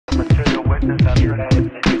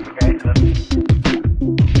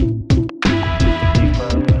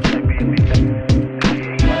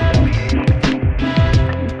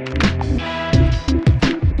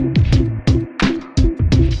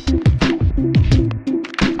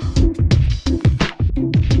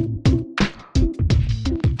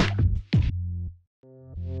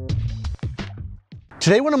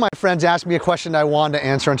Today, one of my friends asked me a question I wanted to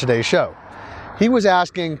answer on today's show. He was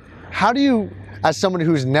asking, how do you, as someone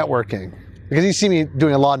who's networking, because you see me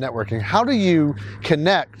doing a lot of networking, how do you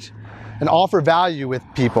connect and offer value with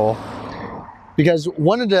people? Because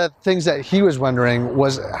one of the things that he was wondering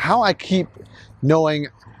was how I keep knowing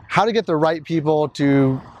how to get the right people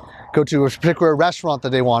to go to a particular restaurant that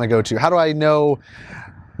they want to go to. How do I know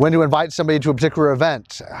when to invite somebody to a particular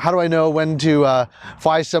event? How do I know when to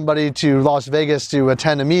fly somebody to Las Vegas to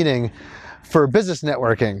attend a meeting for business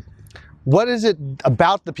networking? What is it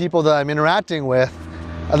about the people that I'm interacting with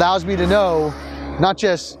allows me to know not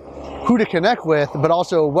just who to connect with, but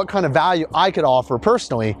also what kind of value I could offer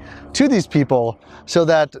personally to these people so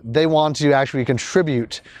that they want to actually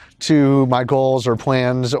contribute to my goals or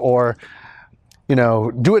plans, or, you know,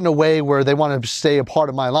 do it in a way where they want to stay a part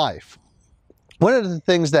of my life. One of the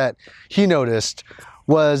things that he noticed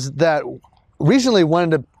was that recently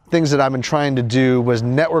one of the things that I've been trying to do was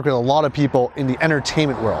network with a lot of people in the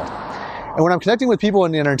entertainment world. And when I'm connecting with people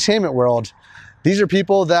in the entertainment world, these are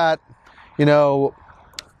people that, you know,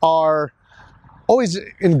 are always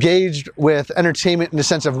engaged with entertainment in the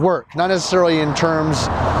sense of work, not necessarily in terms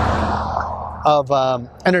of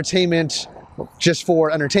entertainment just for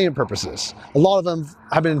entertainment purposes. A lot of them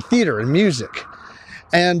have been in theater and music.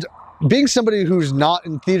 And being somebody who's not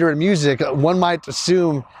in theater and music, one might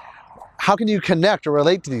assume, how can you connect or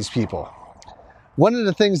relate to these people? One of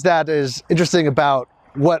the things that is interesting about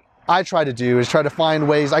what I try to do is try to find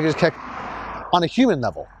ways I can connect on a human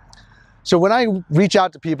level. So when I reach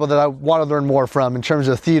out to people that I want to learn more from in terms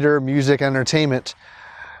of theater, music, entertainment,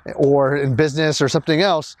 or in business or something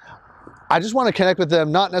else, I just want to connect with them,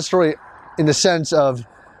 not necessarily in the sense of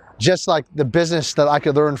just like the business that I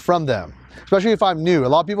could learn from them. Especially if I'm new. A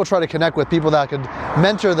lot of people try to connect with people that could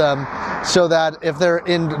mentor them so that if they're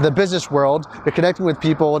in the business world, they're connecting with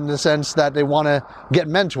people in the sense that they want to get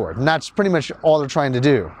mentored. And that's pretty much all they're trying to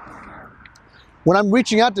do. When I'm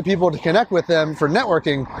reaching out to people to connect with them for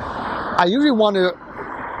networking, I usually want to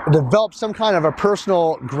develop some kind of a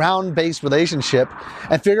personal ground-based relationship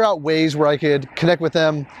and figure out ways where I could connect with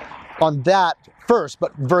them on that first,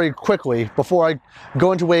 but very quickly, before I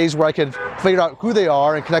go into ways where I could figure out who they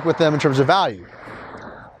are and connect with them in terms of value.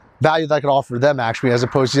 Value that I could offer them, actually, as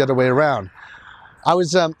opposed to the other way around. I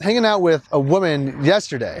was hanging out with a woman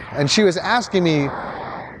yesterday, and she was asking me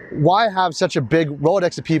why I have such a big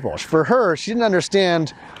Rolodex of people. For her, she didn't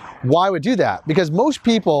understand why I would do that, because most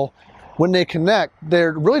people, when they connect,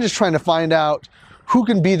 they're really just trying to find out who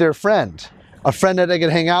can be their friend. A friend that they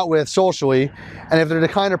can hang out with socially, and if they're the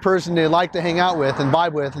kind of person they like to hang out with and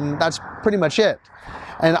vibe with, and that's pretty much it.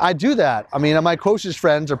 And I do that. I mean, my closest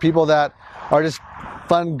friends are people that are just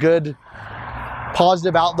fun, good,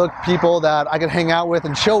 positive outlook people that I can hang out with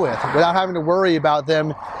and chill with without having to worry about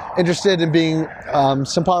them interested in being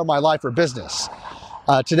some part of my life or business.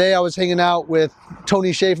 Today I was hanging out with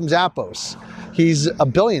Tony Hsieh from Zappos. He's a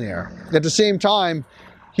billionaire. At the same time,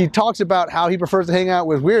 he talks about how he prefers to hang out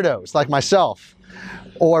with weirdos like myself,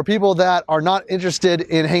 or people that are not interested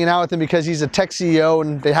in hanging out with him because he's a tech CEO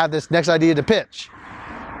and they have this next idea to pitch.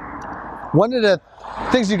 One of the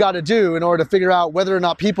things you got to do in order to figure out whether or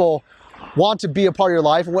not people want to be a part of your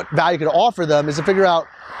life and what value you could offer them is to figure out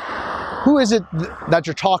who is it that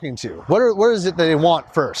you're talking to? What is it that they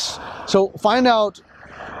want first? So find out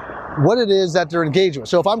what it is that they're engaged with.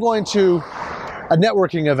 So if I'm going to a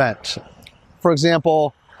networking event, for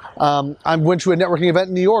example, I went to a networking event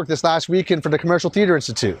in New York this last weekend for the Commercial Theater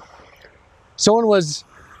Institute. Someone was,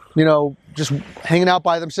 you know, just hanging out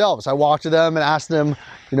by themselves. I walked to them and asked them,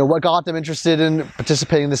 you know, what got them interested in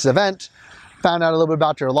participating in this event, found out a little bit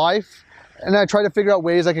about their life, and I tried to figure out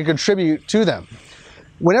ways I could contribute to them.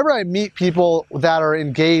 Whenever I meet people that are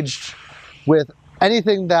engaged with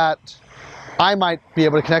anything that I might be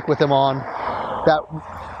able to connect with them on, that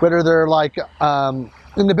whether they're like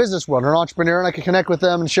in the business world or an entrepreneur, and I can connect with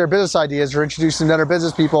them and share business ideas or introduce them to other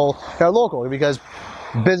business people that are local, because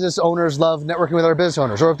business owners love networking with other business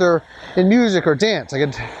owners. Or if they're in music or dance, I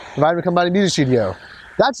could invite them to come by the music studio.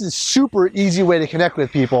 That's a super easy way to connect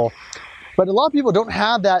with people, but a lot of people don't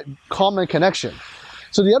have that common connection.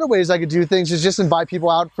 So the other ways I could do things is just invite people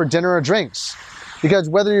out for dinner or drinks. Because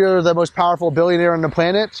whether you're the most powerful billionaire on the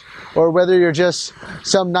planet, or whether you're just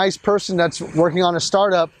some nice person that's working on a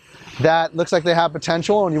startup that looks like they have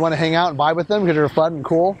potential and you want to hang out and vibe with them because they're fun and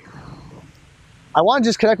cool. I want to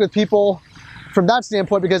just connect with people from that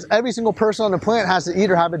standpoint because every single person on the planet has to eat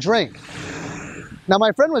or have a drink. Now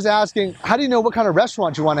my friend was asking, how do you know what kind of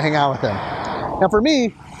restaurants you want to hang out with them? Now for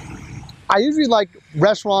me, I usually like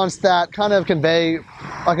restaurants that kind of convey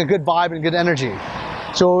like a good vibe and good energy.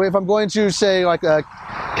 So if I'm going to say like a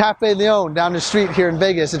Cafe Leon down the street here in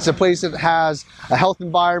Vegas, it's a place that has a health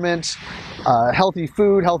environment, healthy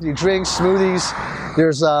food, healthy drinks, smoothies.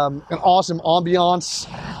 There's an awesome ambiance,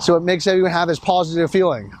 so it makes everyone have this positive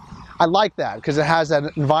feeling. I like that because it has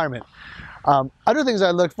that environment. Other things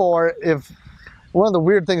I look for, one of the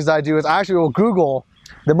weird things that I do is I actually will Google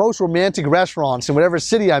the most romantic restaurants in whatever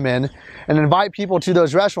city I'm in and invite people to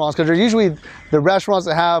those restaurants because they're usually the restaurants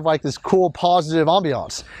that have like this cool positive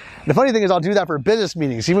ambiance. And the funny thing is I'll do that for business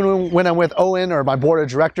meetings. Even when I'm with Owen or my board of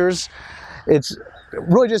directors, it's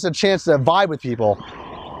really just a chance to vibe with people.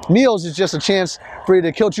 Meals is just a chance for you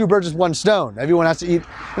to kill two birds with one stone. Everyone has to eat.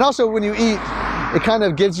 And also when you eat, it kind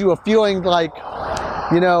of gives you a feeling like,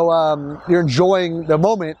 you know, you're enjoying the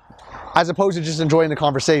moment as opposed to just enjoying the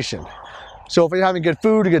conversation. So if you're having good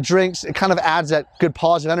food, good drinks, it kind of adds that good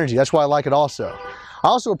positive energy. That's why I like it also. I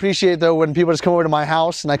also appreciate though when people just come over to my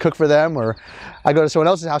house and I cook for them or I go to someone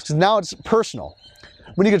else's house because now it's personal.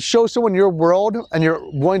 When you can show someone your world and you're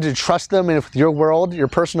willing to trust them with your world, your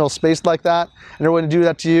personal space like that, and they're willing to do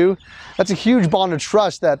that to you, that's a huge bond of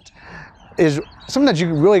trust that is something that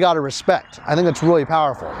you really got to respect. I think that's really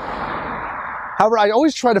powerful. However, I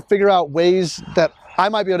always try to figure out ways that I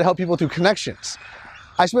might be able to help people through connections.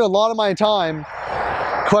 I spend a lot of my time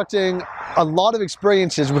collecting a lot of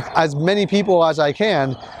experiences with as many people as I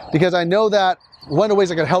can because I know that one of the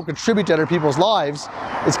ways I can help contribute to other people's lives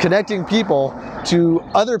is connecting people to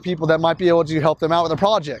other people that might be able to help them out with a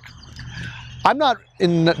project. I'm not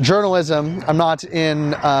in journalism, I'm not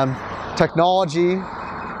in technology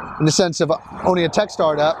in the sense of owning a tech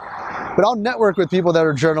startup, but I'll network with people that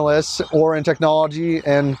are journalists or in technology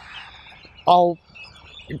and I'll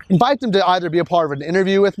invite them to either be a part of an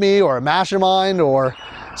interview with me or a mastermind or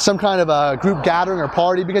some kind of a group gathering or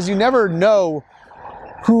party because you never know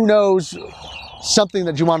who knows something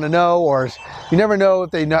that you want to know, or you never know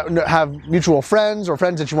if they have mutual friends or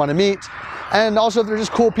friends that you want to meet. And also if they're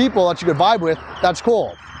just cool people that you could vibe with, that's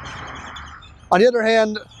cool. On the other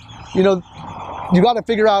hand, you know, you got to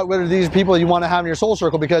figure out whether these people you want to have in your soul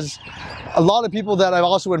circle because a lot of people that I've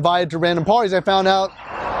also invited to random parties, I found out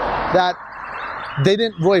that they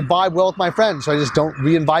didn't really vibe well with my friends, so I just don't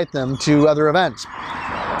re-invite them to other events.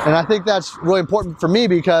 And I think that's really important for me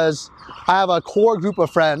because I have a core group of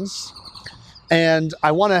friends and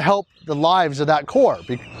I want to help the lives of that core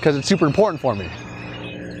because it's super important for me.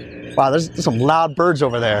 Wow, there's some loud birds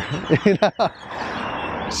over there. You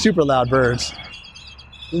know? Super loud birds.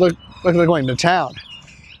 Look like they're going to town.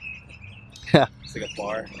 Yeah. It's like a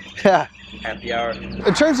bar. Yeah. Happy hour.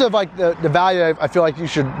 In terms of like the value I feel like you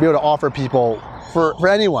should be able to offer people for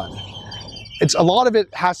anyone, it's a lot of it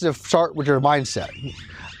has to start with your mindset.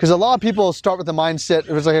 Because a lot of people start with the mindset,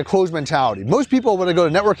 it's like a closed mentality. Most people when they go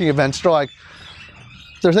to networking events,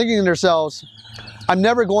 they're thinking to themselves, I'm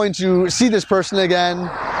never going to see this person again.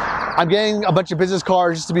 I'm getting a bunch of business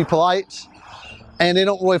cards just to be polite. And they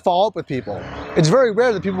don't really follow up with people. It's very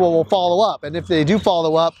rare that people will follow up. And if they do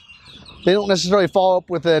follow up, they don't necessarily follow up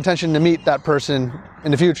with the intention to meet that person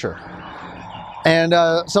in the future. And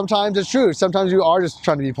sometimes it's true. Sometimes you are just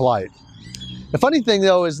trying to be polite. The funny thing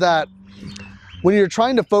though is that when you're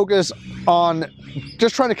trying to focus on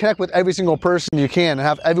just trying to connect with every single person you can and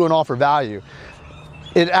have everyone offer value,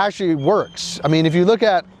 it actually works. I mean, if you look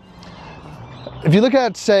at,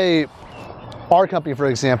 say, our company, for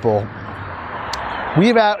example,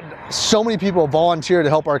 we've had so many people volunteer to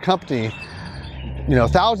help our company. You know,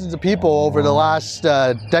 thousands of people over the last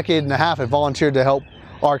decade and a half have volunteered to help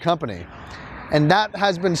our company. And that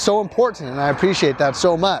has been so important, and I appreciate that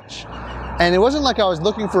so much. And it wasn't like I was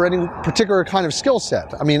looking for any particular kind of skill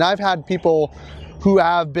set. I mean, I've had people who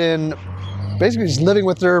have been basically just living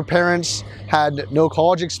with their parents, had no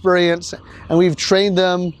college experience, and we've trained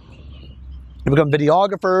them to become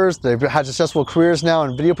videographers. They've had successful careers now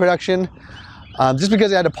in video production, just because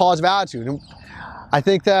they had a positive attitude. And I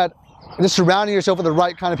think that just surrounding yourself with the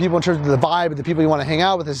right kind of people in terms of the vibe and the people you want to hang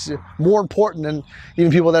out with is more important than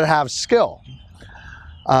even people that have skill.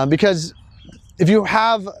 Because if you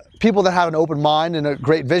have people that have an open mind and a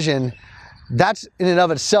great vision, that's in and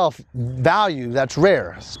of itself value that's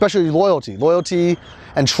rare, especially loyalty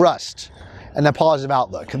and trust and that positive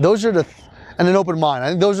outlook. Those are and an open mind. I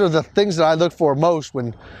think those are the things that I look for most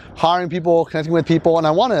when hiring people, connecting with people, and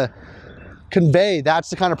I want to convey that's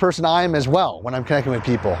the kind of person I am as well when I'm connecting with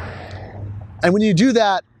people. And when you do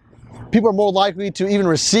that, people are more likely to even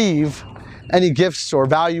receive any gifts or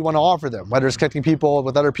value you want to offer them, whether it's connecting people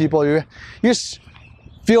with other people. You just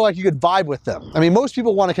feel like you could vibe with them. I mean, most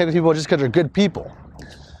people want to connect with people just because they're good people.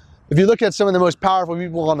 If you look at some of the most powerful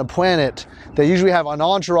people on the planet, they usually have an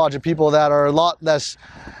entourage of people that are a lot less,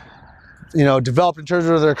 developed in terms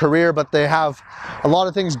of their career, but they have a lot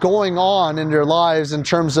of things going on in their lives in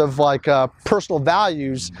terms of like personal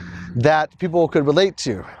values that people could relate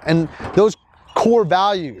to. And those core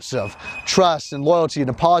values of trust and loyalty and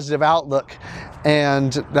a positive outlook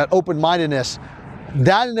and that open-mindedness,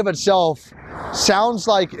 that in of itself sounds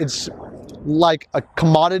like it's like a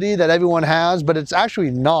commodity that everyone has, but it's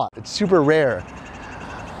actually not. It's super rare.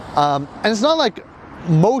 And it's not like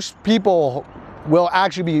most people will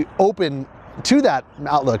actually be open to that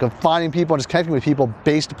outlook of finding people and just connecting with people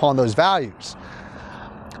based upon those values.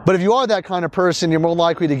 But if you are that kind of person, you're more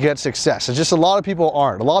likely to get success. It's just a lot of people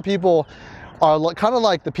aren't. A lot of people are kind of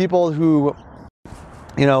like the people who,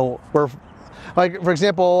 were, like, for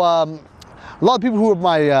example, a lot of people who were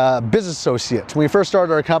my business associates. When we first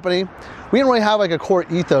started our company, we didn't really have like a core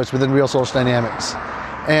ethos within Real Social Dynamics.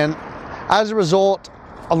 And as a result,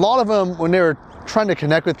 a lot of them, when they were trying to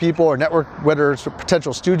connect with people or network, whether it's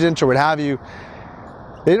potential students or what have you,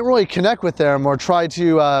 they didn't really connect with them or try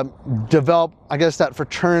to develop, I guess, that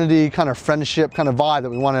fraternity kind of friendship kind of vibe that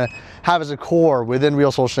we want to have as a core within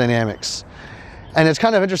Real Social Dynamics. And it's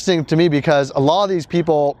kind of interesting to me because a lot of these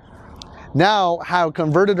people now have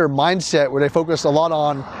converted their mindset where they focus a lot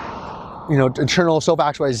on, internal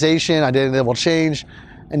self-actualization, identity level change,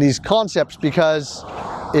 and these concepts because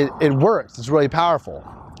it works. It's really powerful.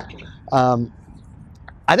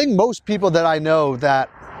 I think most people that I know that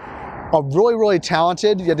are really, really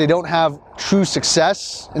talented, yet they don't have true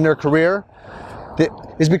success in their career,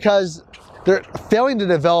 is because they're failing to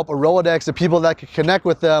develop a Rolodex of people that can connect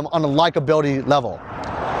with them on a likability level.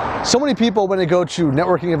 So many people, when they go to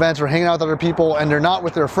networking events or hanging out with other people and they're not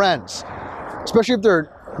with their friends, especially if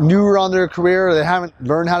they're newer on their career, or they haven't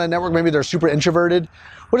learned how to network, maybe they're super introverted,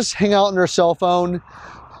 will just hang out on their cell phone,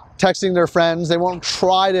 texting their friends. They won't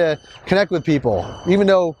try to connect with people, even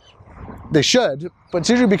though they should, but it's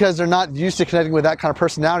usually because they're not used to connecting with that kind of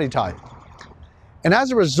personality type. And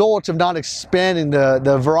as a result of not expanding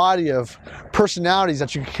the variety of personalities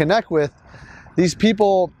that you can connect with, these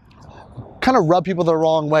people kind of rub people the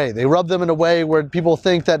wrong way. They rub them in a way where people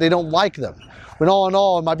think that they don't like them. When all in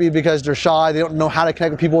all, it might be because they're shy, they don't know how to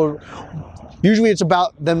connect with people. Usually it's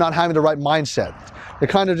about them not having the right mindset. They're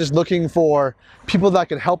kind of just looking for people that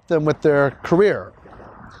can help them with their career,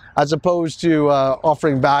 as opposed to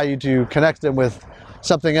offering value to connect them with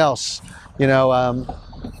something else.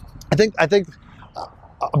 I think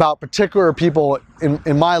about particular people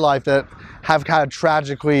in my life that have had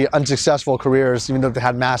tragically unsuccessful careers, even though they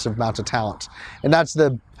had massive amounts of talent. And that's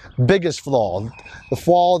the biggest flaw. The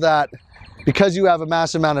flaw that because you have a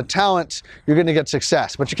massive amount of talent, you're going to get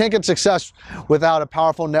success. But you can't get success without a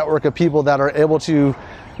powerful network of people that are able to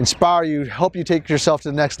inspire you, help you take yourself to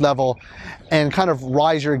the next level, and kind of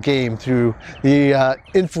rise your game through the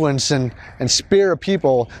influence and spirit of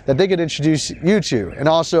people that they can introduce you to, and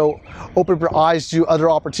also open up your eyes to other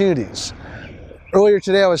opportunities. Earlier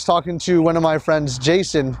today, I was talking to one of my friends,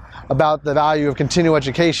 Jason, about the value of continual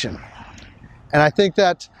education. And I think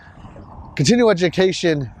that continual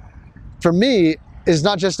education, for me, is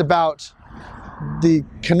not just about the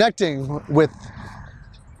connecting with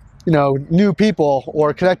new people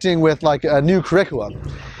or connecting with like a new curriculum.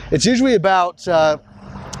 It's usually about kind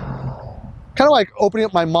of like opening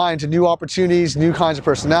up my mind to new opportunities, new kinds of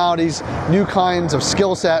personalities, new kinds of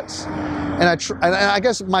skill sets. And I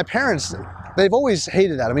guess my parents, they've always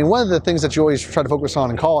hated that. I mean, one of the things that you always try to focus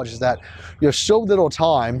on in college is that you have so little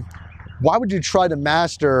time. Why would you try to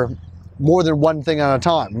master more than one thing at a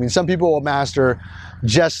time? I mean, some people will master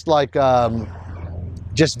just like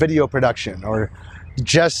just video production, or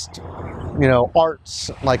just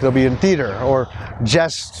arts, like they'll be in theater, or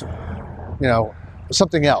just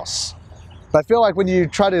something else. But I feel like when you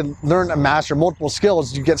try to learn and master multiple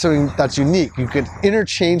skills, you get something that's unique. You can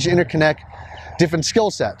interconnect different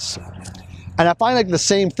skill sets. And I find like the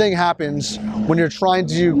same thing happens when you're trying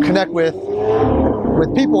to connect with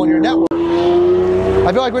people in your network.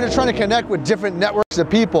 I feel like when you're trying to connect with different networks of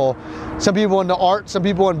people, some people into art, some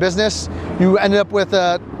people in business, you end up with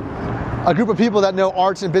a group of people that know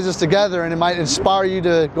arts and business together, and it might inspire you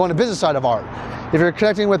to go on the business side of art. If you're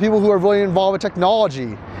connecting with people who are really involved with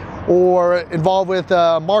technology or involved with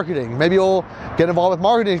marketing, maybe you'll get involved with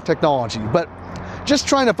marketing technology. But just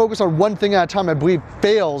trying to focus on one thing at a time, I believe,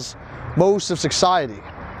 fails most of society.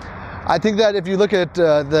 I think that if you look at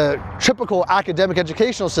the typical academic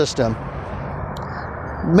educational system,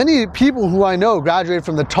 many people who I know graduated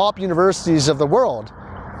from the top universities of the world.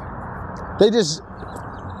 They just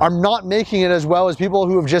are not making it as well as people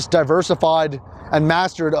who have just diversified and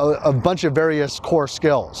mastered a bunch of various core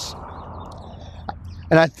skills.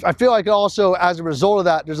 And I feel like also as a result of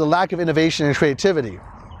that, there's a lack of innovation and creativity.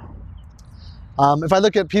 If I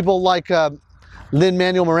look at people like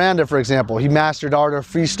Lin-Manuel Miranda, for example, he mastered the art of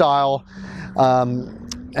freestyle,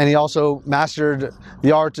 and he also mastered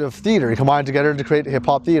the art of theater. He combined together to create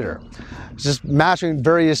hip-hop theater. It's just mastering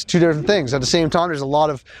two different things. At the same time, there's a lot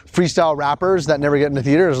of freestyle rappers that never get into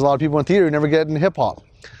theater. There's a lot of people in theater who never get into hip-hop.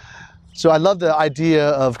 So I love the idea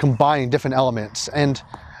of combining different elements. And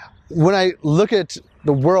when I look at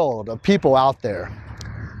the world of people out there,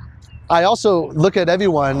 I also look at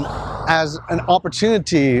everyone as an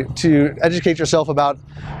opportunity to educate yourself about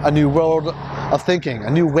a new world of thinking, a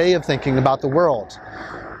new way of thinking about the world.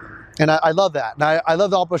 And I love that. And I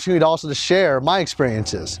love the opportunity also to share my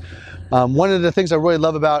experiences. One of the things I really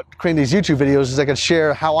love about creating these YouTube videos is I can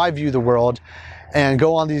share how I view the world and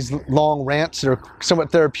go on these long rants that are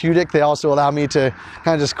somewhat therapeutic. They also allow me to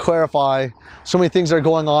kind of just clarify so many things that are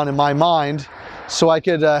going on in my mind so I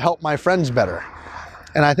could help my friends better.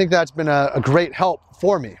 And I think that's been a great help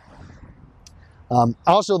for me. I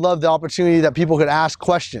also love the opportunity that people could ask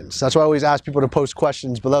questions. That's why I always ask people to post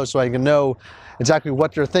questions below so I can know exactly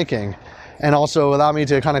what they're thinking, and also allow me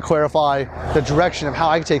to kind of clarify the direction of how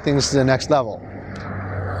I can take things to the next level.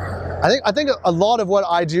 I think a lot of what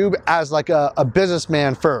I do as like a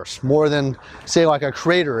businessman first, more than say like a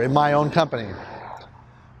creator in my own company.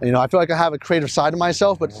 You know, I feel like I have a creative side to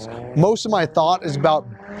myself, but most of my thought is about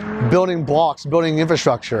building blocks, building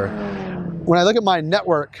infrastructure. When I look at my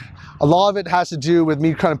network, a lot of it has to do with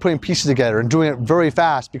me kind of putting pieces together and doing it very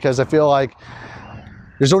fast, because I feel like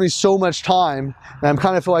there's only so much time, and I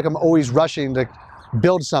kind of feel like I'm always rushing to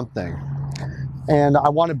build something. And I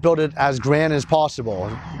want to build it as grand as possible.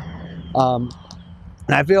 And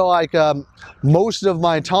I feel like most of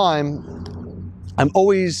my time, I'm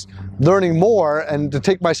always learning more, and to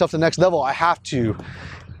take myself to the next level, I have to.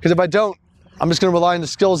 Because if I don't, I'm just going to rely on the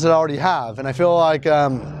skills that I already have. And I feel like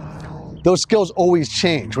those skills always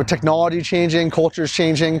change. With technology changing, culture's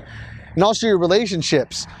changing, and also your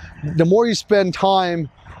relationships. The more you spend time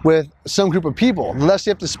with some group of people, the less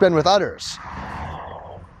you have to spend with others.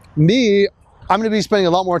 Me, I'm going to be spending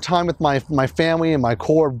a lot more time with my family and my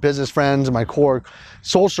core business friends and my core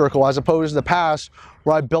soul circle, as opposed to the past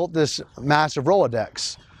where I built this massive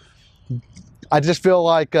Rolodex. I just feel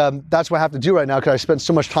like that's what I have to do right now, because I spent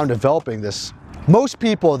so much time developing this. Most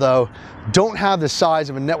people, though, don't have the size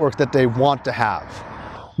of a network that they want to have.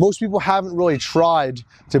 Most people haven't really tried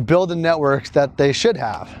to build a network that they should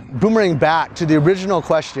have. Boomerang back to the original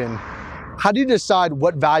question, how do you decide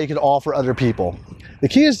what value you can offer other people? The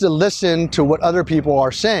key is to listen to what other people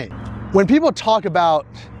are saying. When people talk about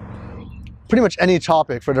pretty much any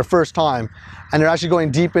topic for the first time, and they're actually going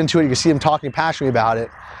deep into it, you can see them talking passionately about it,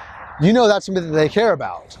 you know that's something that they care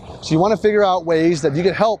about. So you want to figure out ways that you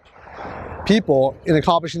can help people in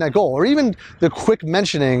accomplishing that goal, or even the quick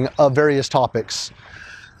mentioning of various topics.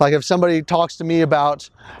 Like if somebody talks to me about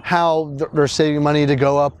how they're saving money to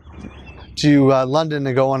go up to London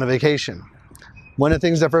to go on a vacation, one of the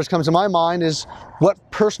things that first comes to my mind is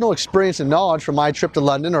what personal experience and knowledge from my trip to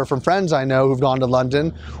London, or from friends I know who've gone to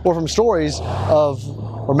London, or from stories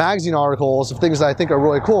or magazine articles of things that I think are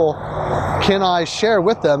really cool, can I share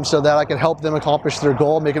with them so that I can help them accomplish their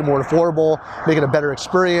goal, make it more affordable, make it a better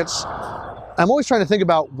experience. I'm always trying to think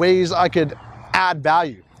about ways I could add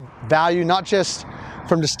value. Value not just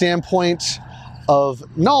from the standpoint of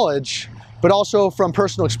knowledge, but also from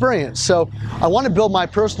personal experience. So I want to build my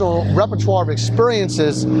personal repertoire of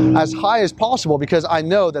experiences as high as possible, because I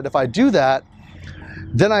know that if I do that,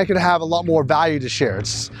 then I can have a lot more value to share.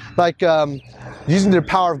 It's like using the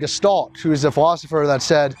power of Gestalt, who is a philosopher that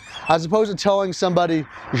said, as opposed to telling somebody,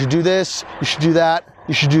 you should do this, you should do that,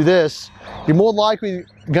 you should do this, you're more likely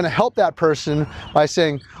going to help that person by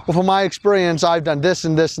saying, well, from my experience, I've done this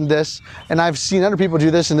and this and this, and I've seen other people do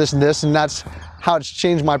this and this and this, and that's how it's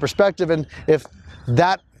changed my perspective. And if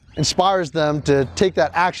that inspires them to take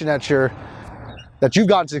that action that you've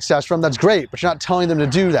gotten success from, that's great, but you're not telling them to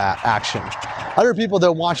do that action. Other people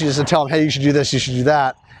don't want you just to tell them, hey, you should do this, you should do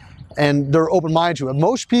that, and they're open-minded to it.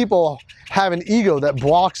 Most people have an ego that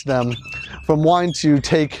blocks them from wanting to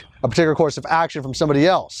take a particular course of action from somebody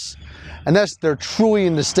else, unless they're truly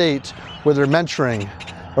in the state where they're mentoring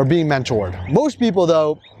or being mentored. Most people,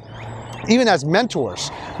 though, even as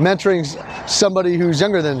mentors, mentoring somebody who's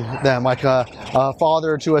younger than them, like a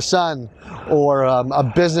father to a son, or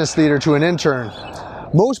a business leader to an intern,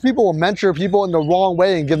 Most people will mentor people in the wrong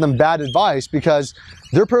way and give them bad advice because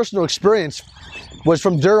their personal experience was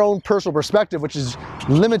from their own personal perspective, which is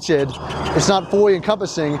limited, it's not fully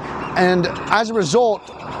encompassing, and as a result,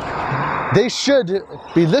 they should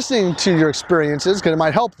be listening to your experiences because it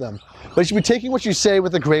might help them, but you should be taking what you say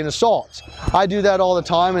with a grain of salt. I do that all the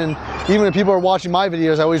time, and even when people are watching my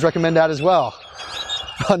videos, I always recommend that as well.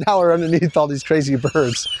 Now we're underneath all these crazy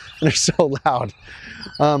birds, and they're so loud.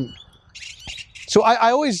 So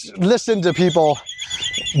I always listen to people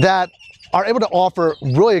that are able to offer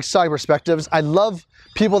really exciting perspectives. I love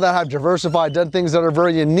people that have diversified, done things that are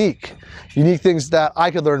very unique things that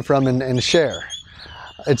I could learn from and share.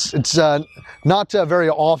 It's not very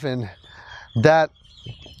often that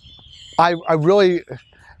I really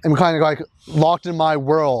am kind of like locked in my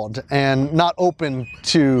world and not open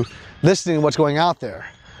to listening to what's going out there.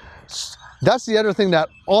 That's the other thing that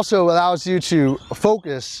also allows you to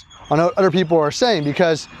focus on what other people are saying,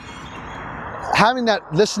 because having that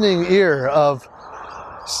listening ear of,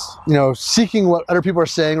 you know, seeking what other people are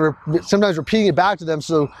saying, or sometimes repeating it back to them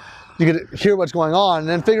so you can hear what's going on, and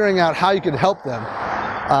then figuring out how you can help them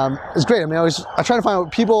is great. I mean, I try to find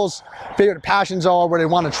what people's favorite passions are, where they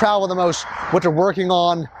want to travel the most, what they're working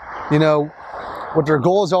on, you know, what their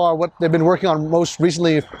goals are, what they've been working on most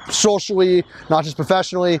recently socially, not just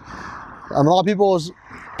professionally. A lot of people's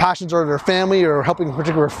passions are their family or helping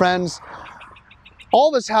particular friends. All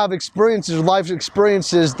of us have experiences, life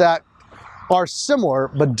experiences that are similar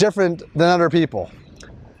but different than other people.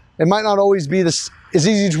 It might not always be as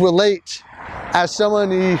easy to relate as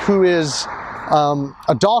someone who is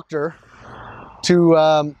a doctor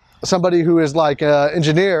to somebody who is like an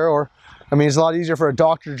engineer, or, I mean, it's a lot easier for a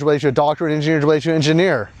doctor to relate to a doctor and an engineer to relate to an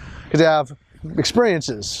engineer because they have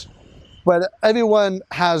experiences. But everyone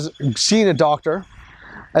has seen a doctor.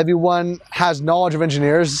 Everyone has knowledge of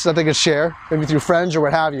engineers that they can share, maybe through friends or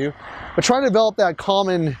what have you. But trying to develop that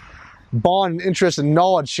common bond, interest, and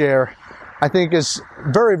knowledge share, I think is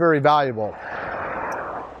very, very valuable.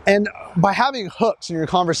 And by having hooks in your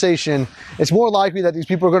conversation, it's more likely that these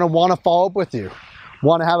people are going to want to follow up with you,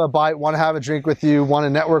 want to have a bite, want to have a drink with you, want to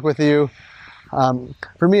network with you.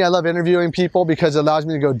 For me, I love interviewing people because it allows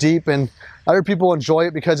me to go deep, and other people enjoy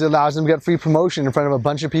it because it allows them to get free promotion in front of a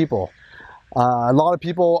bunch of people. A lot of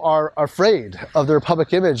people are afraid of their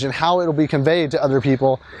public image and how it'll be conveyed to other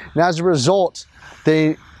people, and as a result,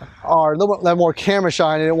 they are a little bit more camera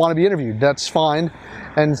shy and they don't want to be interviewed. That's fine,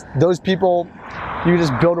 and those people, you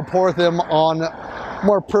just build a rapport with them on a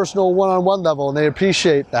more personal one-on-one level, and they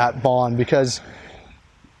appreciate that bond, because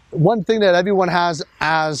one thing that everyone has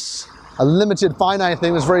as a limited, finite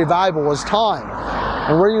thing that's very valuable is time.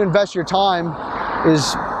 And where you invest your time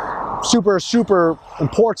is super, super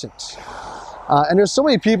important. And there's so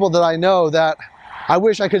many people that I know that I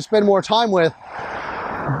wish I could spend more time with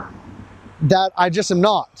that I just am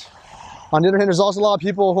not. On the other hand, there's also a lot of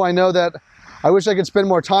people who I know that I wish I could spend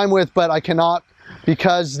more time with, but I cannot,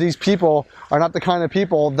 because these people are not the kind of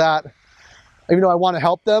people that, even though I want to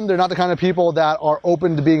help them, they're not the kind of people that are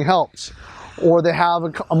open to being helped, or they have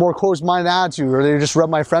a more closed-minded attitude, or they just rub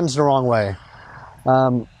my friends the wrong way.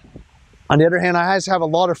 On the other hand, I just have a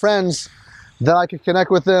lot of friends that I can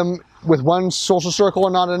connect with them with one social circle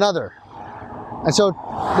and not another. And so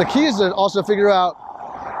the key is to also figure out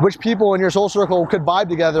which people in your social circle could vibe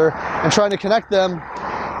together, and trying to connect them,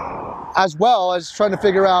 as well as trying to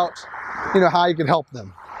figure out, you know, how you can help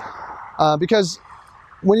them. Because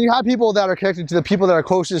when you have people that are connected to the people that are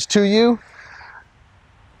closest to you,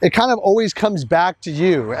 it kind of always comes back to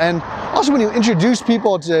you. And also when you introduce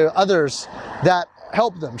people to others that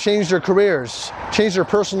help them change their careers, change their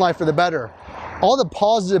personal life for the better, all the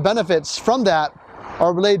positive benefits from that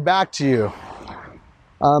are relayed back to you.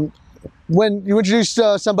 When you introduce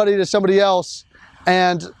somebody to somebody else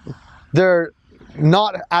and they're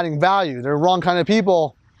not adding value, they're the wrong kind of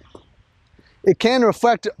people, it can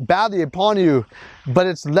reflect badly upon you, but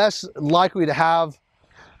it's less likely to have,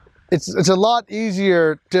 it's a lot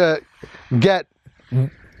easier to get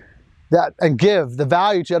that and give the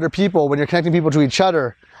value to other people when you're connecting people to each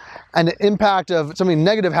other. And the impact of something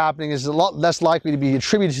negative happening is a lot less likely to be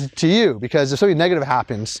attributed to you, because if something negative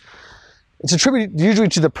happens, it's attributed usually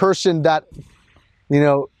to the person that, you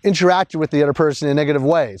know, interacted with the other person in a negative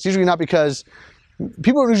way. It's usually not because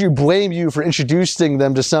people don't usually blame you for introducing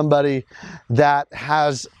them to somebody that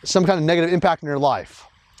has some kind of negative impact in their life.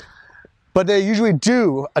 But they usually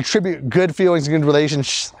do attribute good feelings and good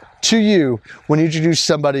relations to you when you introduce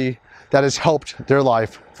somebody that has helped their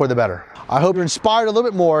life for the better. I hope you're inspired a little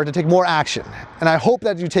bit more to take more action. And I hope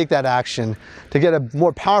that you take that action to get a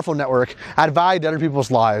more powerful network, add value to other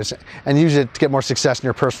people's lives, and use it to get more success in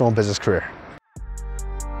your personal and business career.